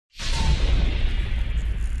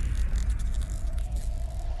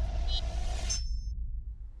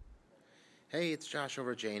Hey, it's Josh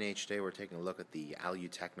over at J&H. Today we're taking a look at the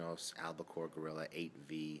Alutecnos Albacore Gorilla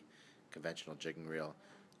 8V conventional jigging reel.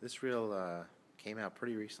 This reel came out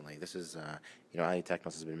pretty recently. This is, Alutecnos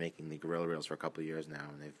has been making the Gorilla reels for a couple of years now,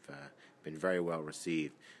 and they've been very well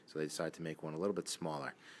received. So they decided to make one a little bit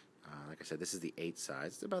smaller. Like I said, this is the 8 size.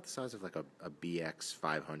 It's about the size of like a BX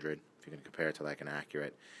 500, if you're going to compare it to like an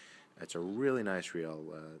Accurate. It's a really nice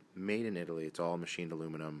reel, made in Italy. It's all machined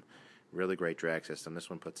aluminum. Really great drag system. This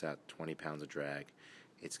one puts out 20 pounds of drag.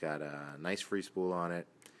 It's got a nice free spool on it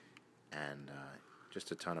and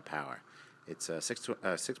just a ton of power. It's a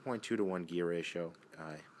 6.2 to 1 gear ratio,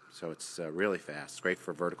 so it's really fast. It's great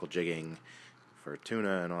for vertical jigging, for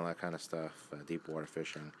tuna and all that kind of stuff, deep water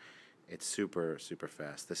fishing. It's super, super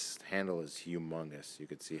fast. This handle is humongous. You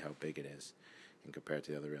could see how big it is and compared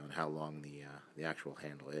to the other reel and how long the actual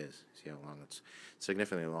handle is. See how long it's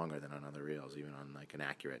significantly longer than on other reels, even on like an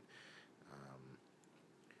Accurate.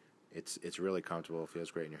 It's really comfortable. It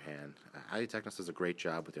feels great in your hand. Alutecnos does a great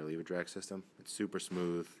job with their lever drag system. It's super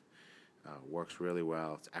smooth, works really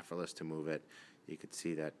well. It's effortless to move it. You can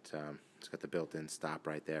see that it's got the built-in stop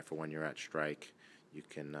right there for when you're at strike. You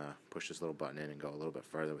can push this little button in and go a little bit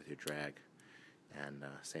further with your drag. And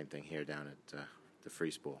same thing here down at the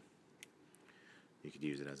free spool. You could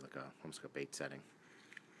use it as like almost like a bait setting.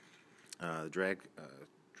 The drag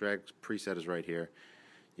preset is right here.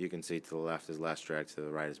 You can see to the left is less drag, to the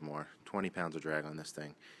right is more. 20 pounds of drag on this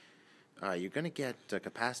thing. You're going to get,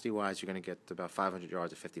 capacity-wise, you're going to get about 500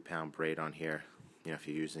 yards of 50-pound braid on here. You know, if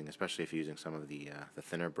you're using, especially if you're using some of the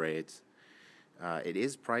thinner braids. It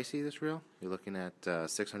is pricey, this reel. You're looking at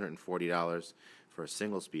 $640 for a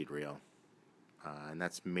single-speed reel, and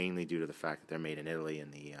that's mainly due to the fact that they're made in Italy,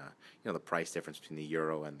 and the price difference between the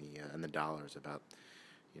euro and the dollar is about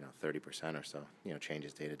 30% or so.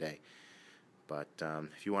 Changes day to day. But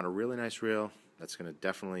if you want a really nice reel that's going to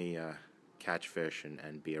definitely catch fish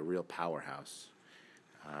and be a real powerhouse,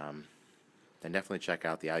 then definitely check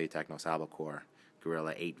out the Alutecnos Albacore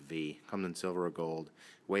Gorilla 8V. Comes in silver or gold.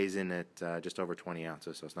 Weighs in at just over 20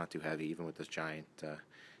 ounces, so it's not too heavy, even with this giant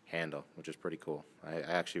handle, which is pretty cool. I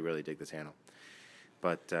actually really dig this handle.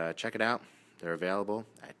 But check it out. They're available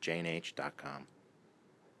at jnh.com.